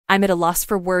I'm at a loss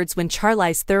for words when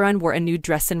Charlize Theron wore a nude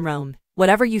dress in Rome.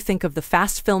 Whatever you think of the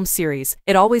Fast film series,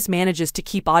 it always manages to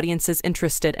keep audiences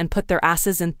interested and put their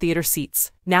asses in theater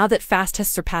seats. Now that Fast has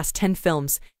surpassed 10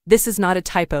 films, this is not a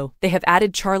typo. They have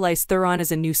added Charlize Theron as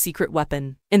a new secret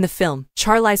weapon. In the film,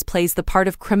 Charlize plays the part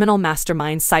of criminal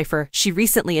mastermind Cypher. She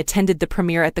recently attended the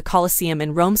premiere at the Colosseum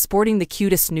in Rome sporting the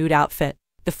cutest nude outfit.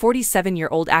 The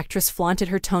 47-year-old actress flaunted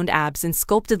her toned abs and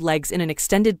sculpted legs in an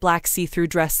extended black see-through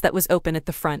dress that was open at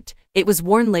the front. It was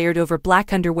worn layered over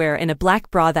black underwear and a black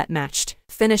bra that matched,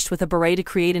 finished with a beret to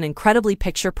create an incredibly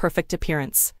picture-perfect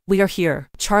appearance. "We are here,"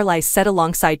 Charlize said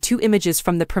alongside 2 images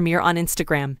from the premiere on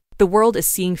Instagram. "The world is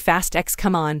seeing Fast X,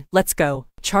 come on, let's go."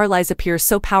 Charlize appears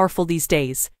so powerful these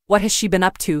days. What has she been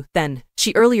up to, then?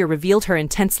 She earlier revealed her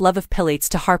intense love of pilates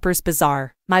to Harper's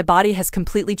Bazaar. "My body has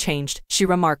completely changed," she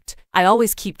remarked. "I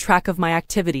always keep track of my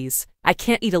activities. I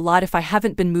can't eat a lot if I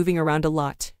haven't been moving around a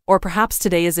lot. Or perhaps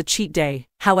today is a cheat day.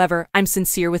 However, I'm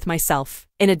sincere with myself."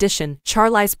 In addition,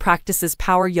 Charlize practices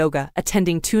power yoga,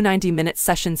 attending 2 90-minute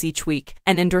sessions each week,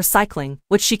 and indoor cycling,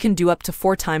 which she can do up to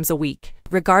 4 times a week.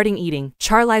 Regarding eating,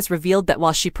 Charlize revealed that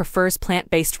while she prefers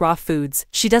plant-based raw foods,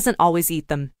 she doesn't always eat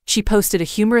them. She posted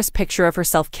a humorous picture of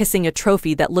herself kissing a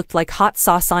trophy that looked like hot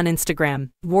sauce on Instagram.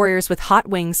 "Warriors with hot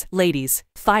wings, ladies.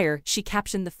 Fire," she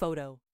captioned the photo.